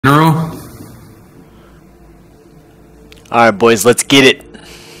Alright, boys, let's get it.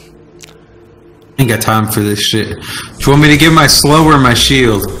 Ain't got time for this shit. Do you want me to give my slow or my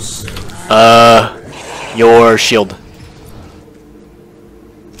shield? Your shield.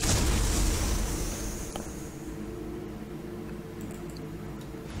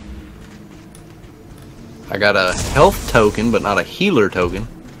 I got a health token, but not a healer token.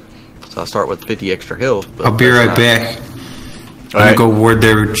 So I start with 50 extra health. I'll be right back. I'm gonna go ward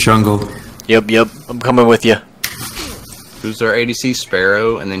their jungle. Yep. I'm coming with you. Who's their ADC?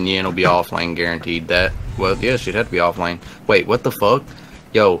 Sparrow, and then Yin will be offlane guaranteed. That, well, yeah, she'd have to be offlane. Wait, what the fuck?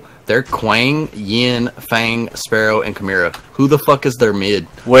 Yo, they're Quang, Yin, Fang, Sparrow, and Chimera. Who the fuck is their mid?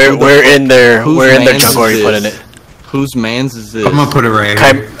 Where in their jungle are you putting it? Whose mans is this? I'm gonna put it right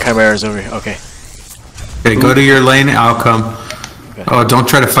here. Chimera's over here. Okay. Okay, go to your lane. I'll come. Okay. Oh, don't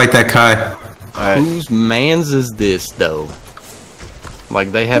try to fight that Kai. Right. Whose mans is this though?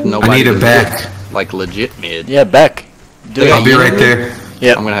 Like they have nobody. I need a back. Like legit mid. Yeah, back. I'll be right there.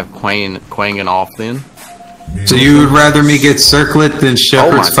 Yep. I'm gonna have Quanging off then. So you would rather me get Circlet than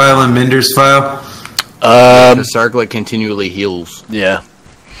Shepherd's file and Minder's file? The Circlet continually heals. Yeah.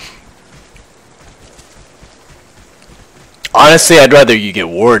 Honestly, I'd rather you get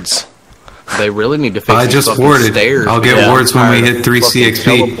wards. They really need to fix I just warded. Stairs. I'll get wards when we hit 3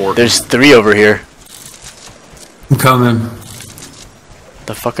 CXP. There's 3 over here. I'm coming. What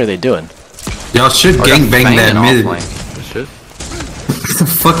the fuck are they doing? Y'all should gangbang that mid. What the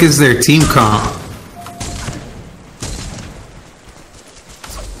fuck is their team comp?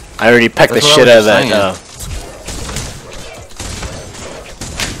 I already pecked the shit out of that.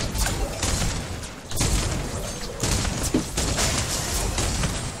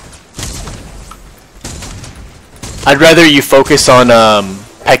 I'd rather you focus on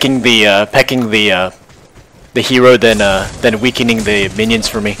pecking the hero than weakening the minions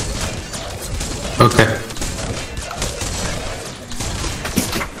for me. Okay.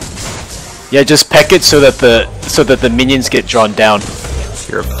 Yeah, just peck it so that the minions get drawn down.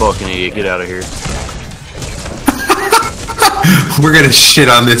 You're a fucking idiot. Get out of here. We're gonna shit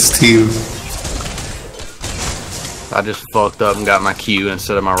on this team. I just fucked up and got my Q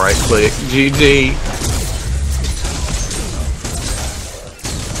instead of my right click. GG.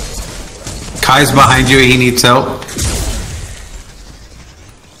 Kai's behind you. He needs help.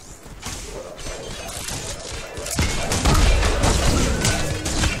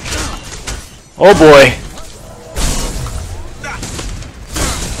 Oh boy.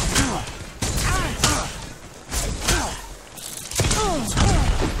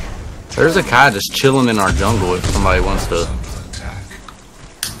 There's a Kai just chilling in our jungle if somebody wants to.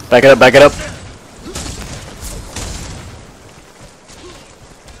 Back it up, back it up.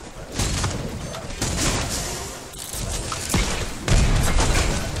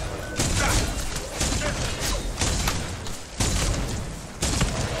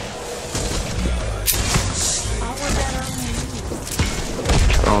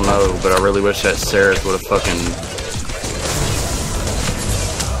 I don't know, but I really wish that Seraph would have fucking.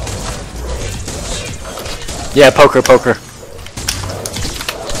 Yeah, poker.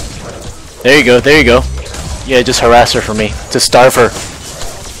 There you go. Yeah, just harass her for me. Just starve her.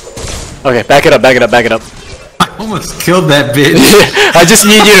 Okay, back it up. I almost killed that bitch. I just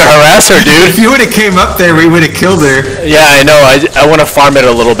need you to harass her, dude. If you would have came up there, we would have killed her. Yeah, I know. I want to farm it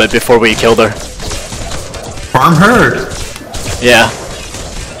a little bit before we killed her. Farm her. Yeah.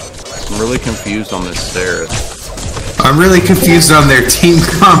 I'm really confused on this Seraph. I'm really confused on their team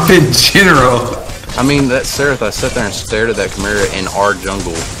comp in general. I mean, that Seraph, I sat there and stared at that Chimera in our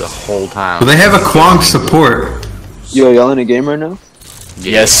jungle the whole time. Well, they have a Quang support. Yo, y'all in a game right now?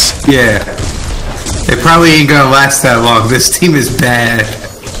 Yes. Yeah. It probably ain't gonna last that long. This team is bad.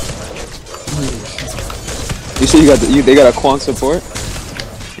 You see, they got a Quang support?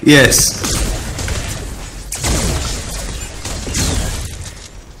 Yes.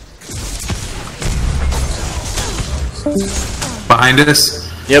 Behind us.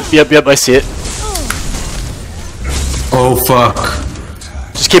 Yep. I see it. Oh fuck.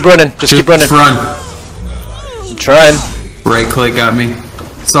 Just keep running. Just keep running. Run. I'm trying. Right click got me.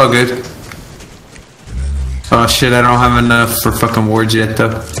 It's all good. Oh shit, I don't have enough for fucking wards yet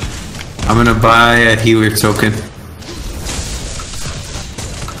though. I'm gonna buy a healer token.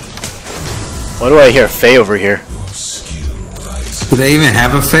 Why do I hear Faye over here? Do they even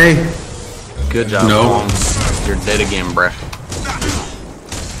have a Faye? Good job, No. Long. You're dead again, bruh.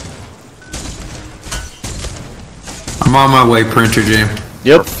 I'm on my way, Printer Jam.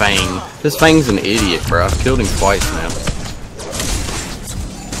 Yep. Fang. This Fang's an idiot, bro. I've killed him twice now.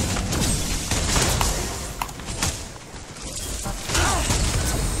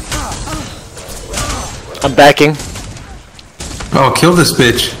 I'm backing. Oh, kill this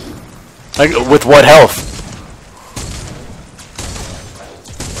bitch. Like, with what health?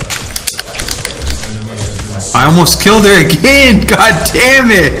 I almost killed her again. God damn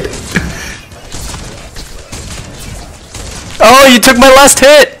it. Oh, you took my last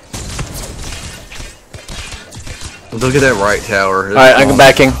hit. Look at that right tower. Alright, I'm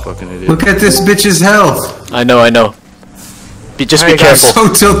backing. Fucking idiot. Look at this bitch's health. I know. Just be I'm careful.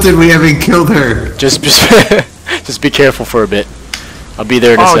 so tilted we haven't killed her. Just just be careful for a bit. I'll be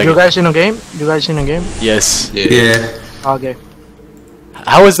there in a second. You guys in a game? You guys in a game? Yes. Yeah. Okay.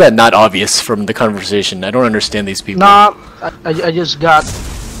 How is that not obvious from the conversation? I don't understand these people. Nah, I just got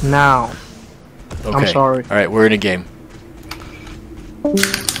now. Okay. I'm sorry. Alright, we're in a game.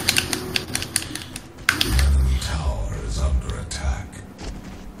 Tower is under attack.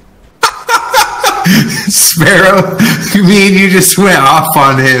 Sparrow, me and you just went off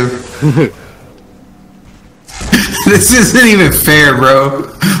on him. This isn't even fair, bro.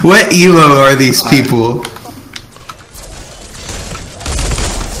 What elo are these people?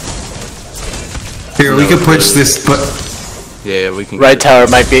 Here, we can push this, but Yeah, we can. Right tower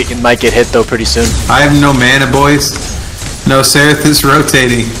might get hit though pretty soon. I have no mana, boys. No, Seraph is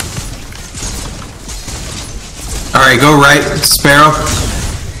rotating. Alright, go right, Sparrow.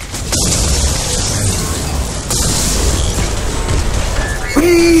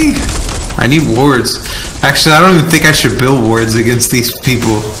 Whee! I need wards. Actually, I don't even think I should build wards against these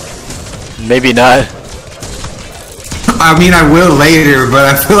people. Maybe not. I mean, I will later, but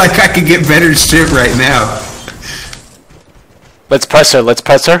I feel like I could get better shit right now. Let's press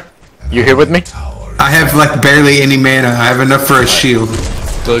her. You here with me? I have like barely any mana. I have enough for a shield.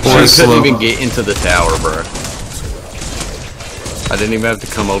 Look, Or she slow. couldn't even get into the tower, bro. I didn't even have to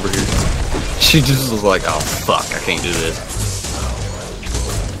come over here. She just was like, oh fuck, I can't do this.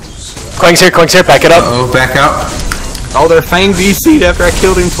 Quang's here, back it up. Uh-oh, back out. Oh, they're Fang VC'd after I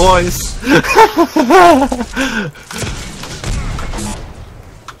killed him twice.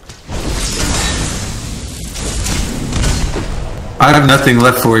 I have nothing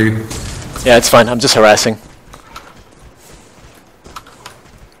left for you. Yeah, it's fine. I'm just harassing.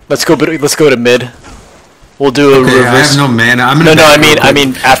 Let's go to mid. We'll do a Okay, I reverse. have no mana. I'm gonna No, back real I quick.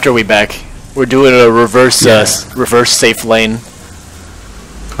 mean after we back. We're doing a reverse Yeah. reverse safe lane.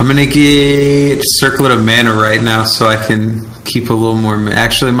 I'm gonna get circlet of mana right now so I can keep a little more.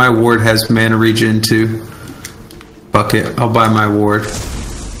 Actually, my ward has mana regen too. Fuck it, I'll buy my ward.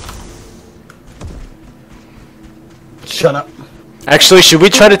 Shut up. Actually, should we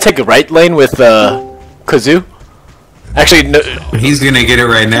try to take a right lane with Kazoo? Actually, no. He's gonna get it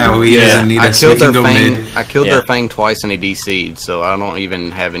right now. He Yeah, doesn't need I us. killed We their can go Fang. mid. I killed Yeah. their Fang twice and he DC'd, so I don't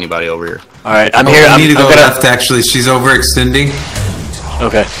even have anybody over here. All right, I'm Oh, here. we I'm need to go gonna. left. Actually, she's overextending.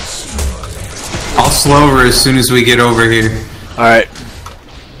 Okay. I'll slow her as soon as we get over here. All right.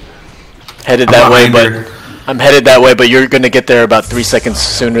 Headed I'm that way, behind but her. I'm headed that way. But you're gonna get there about 3 seconds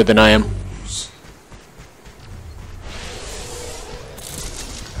sooner than I am. An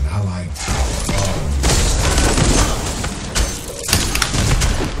allied tower.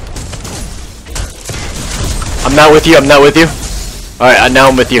 I'm not with you. All right, now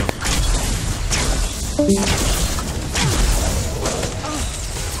I'm with you.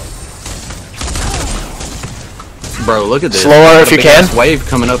 Bro, look at this. Slow her if Got a you big-ass can. Wave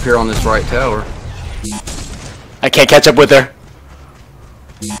coming up here on this right tower. I can't catch up with her.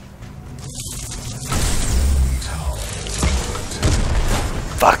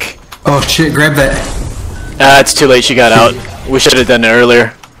 Fuck. Oh shit! Grab that. It's too late. She got out. We should have done it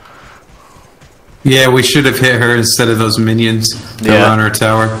earlier. Yeah, we should have hit her instead of those minions that Yeah. were on our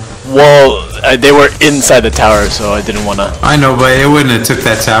tower. Well, they were inside the tower, so I didn't want to. I know, but it wouldn't have took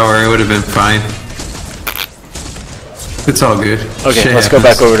that tower. It would have been fine. It's all good. Okay, Shit let's go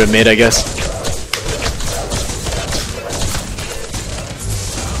happens. back over to mid, I guess.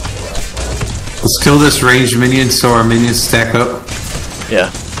 Let's kill this ranged minion so our minions stack up.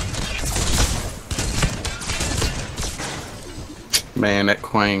 Yeah. Man, that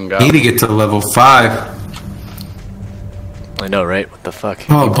Quang got Need to get to level 5. I know, right? What the fuck?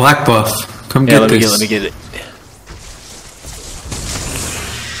 Oh, black buff. Come Yeah, get this. let me get it.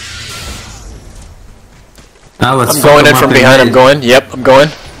 Now let's I'm fuck going them in from up behind. I'm mid. going. Yep, I'm going.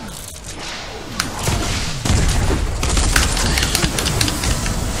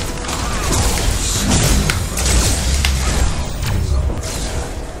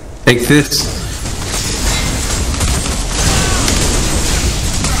 Take this.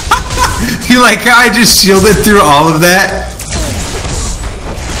 You like how I just shielded through all of that?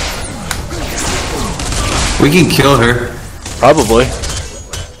 We can kill her. Probably.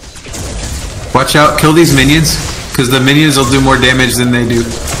 Watch out, kill these minions. because the minions will do more damage than they do.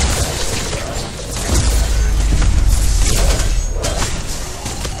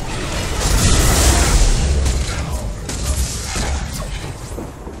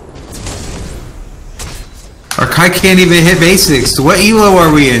 Our Kai can't even hit basics. What elo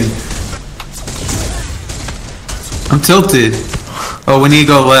are we in? I'm tilted. Oh, we need to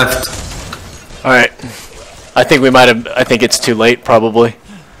go left. Alright. I think we might have. I think it's too late, probably.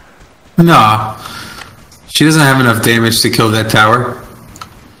 Nah. She doesn't have enough damage to kill that tower.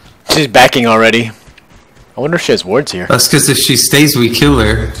 She's backing already. I wonder if she has wards here. That's because if she stays, we kill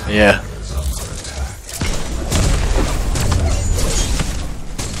her. Yeah.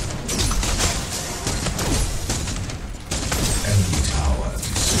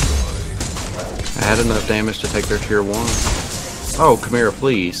 I had enough damage to take their tier 1. Oh, Chimera,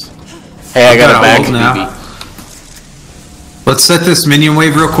 please. Hey, I got it back. ult now. Let's set this minion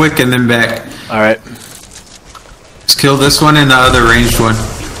wave real quick and then back. Alright. Just kill this one and the other ranged one.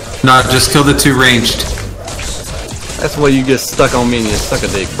 No, just kill the 2 ranged. That's why you get stuck on minions. Suck a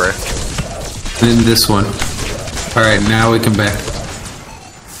dick, bruh. And then this one. Alright, now we can back.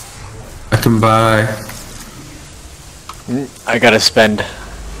 I can buy. I gotta spend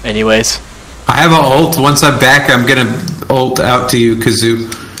anyways. I have an ult. Once I'm back, I'm gonna ult out to you, Kazoo.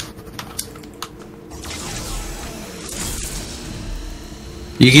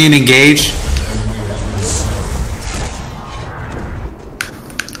 You can engage.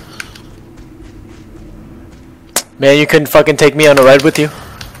 Man, you couldn't fucking take me on a ride with you?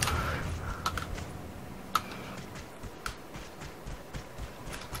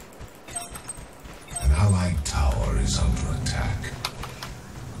 An allied tower is under attack.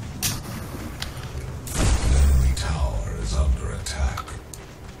 An enemy tower is under attack.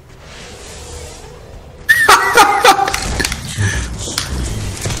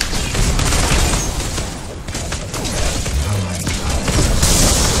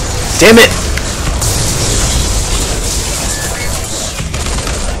 Damn it!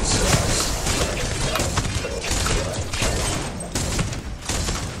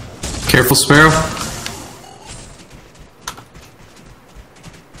 Careful, Sparrow.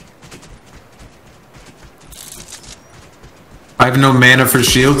 I have no mana for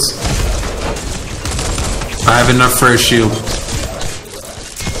shields. I have enough for a shield.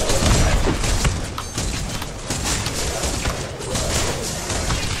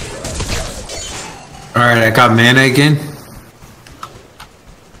 Alright, I got mana again.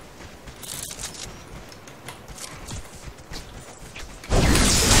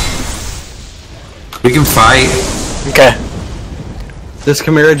 We can fight. Okay. This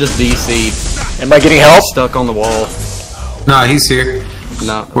Chimera just DC'd. Am I getting help? Stuck on the wall. Nah, he's here.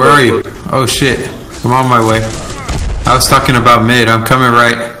 No. Where are you? Oh shit. I'm on my way. I was talking about mid. I'm coming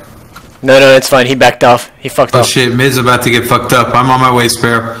right. No, it's fine. He backed off. He fucked Oh off. shit, mid's about to get fucked up. I'm on my way,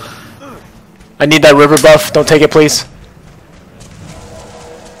 Sparrow. I need that river buff. Don't take it, please.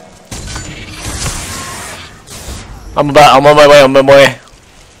 I'm on my way. I'm on my way.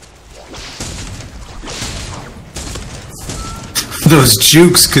 Those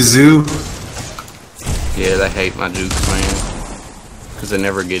jukes, Kazoo. Yeah, they hate my jukes, man. Because they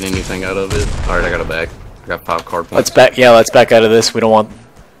never get anything out of it. Alright, I got it back. I got 5 card points. Let's back. Yeah, let's back out of this. We don't want.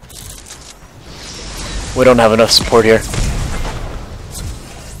 We don't have enough support here.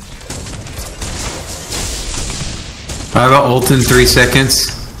 I have an ult in 3 seconds.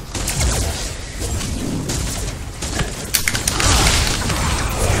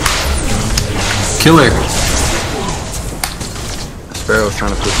 Kill her. Sparrow's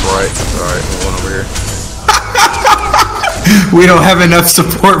trying to push right. Alright, we're going over here. We don't have enough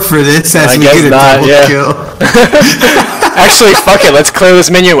support for this as I we guess get a not, double yeah. kill. Actually, fuck it. Let's clear this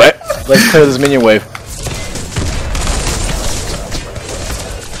minion wave. Let's clear this minion wave.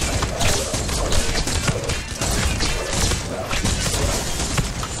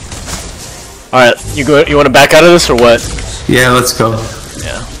 Alright, you want to back out of this or what? Yeah, let's go.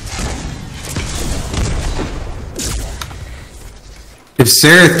 Yeah. If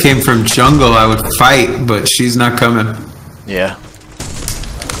Sereth came from jungle, I would fight, but she's not coming. Yeah.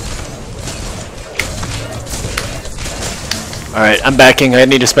 Alright, I'm backing. I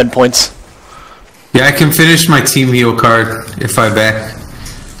need to spend points. Yeah, I can finish my team heal card if I back.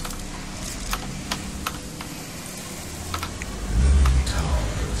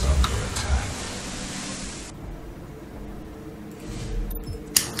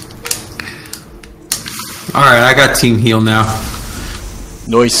 Alright, I got team heal now.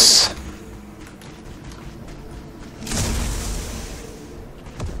 Nice.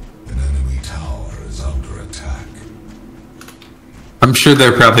 An enemy tower is under attack. I'm sure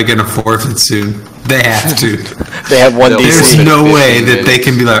they're probably gonna forfeit soon. They have to. They have one There's There's DC. no 15 way that they minutes.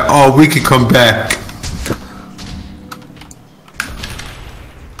 can be like, oh, we could come back.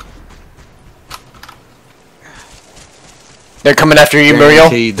 They're coming after you, Muriel.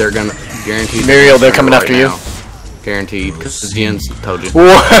 Guaranteed they're gonna. Guaranteed. Muriel, they're gonna coming right after you. now. Guaranteed, because Jens told you.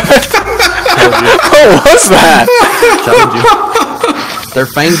 What? What was that? Told you. They're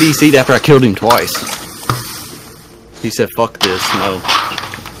Fang DC'd after I killed him twice. He said, "Fuck this, no."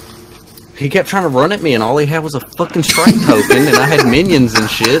 He kept trying to run at me, and all he had was a fucking strike token, and I had minions and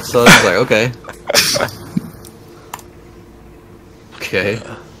shit. So I was like, "Okay, okay."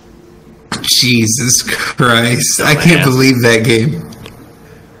 Jesus Christ. I can't man. believe that game.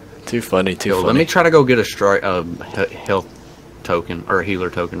 Too funny, too Yo, funny. let me try to go get a strike, health token or a healer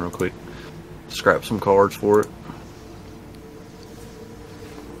token real quick. Scrap some cards for it.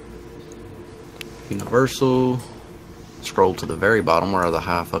 Universal. Scroll to the very bottom where the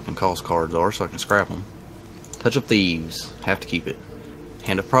high fucking cost cards are so I can scrap them. Touch of Thieves. Have to keep it.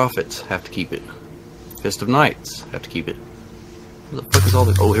 Hand of Prophets. Have to keep it. Fist of Knights. Have to keep it. What the fuck is all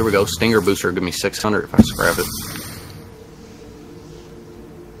this? Oh, here we go. Stinger Booster. Give me 600 if I scrap it.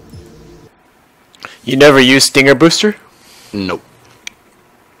 You never use Stinger Booster? Nope.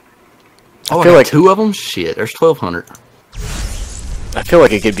 Oh, I feel got like- 2 of them? Shit, there's 1,200. I feel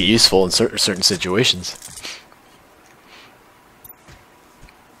like it could be useful in certain situations.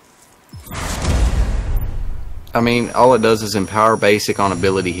 I mean, all it does is empower basic on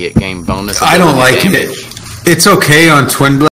ability hit, gain bonus. I don't ability like damage. it. It's okay on TWINBLAST.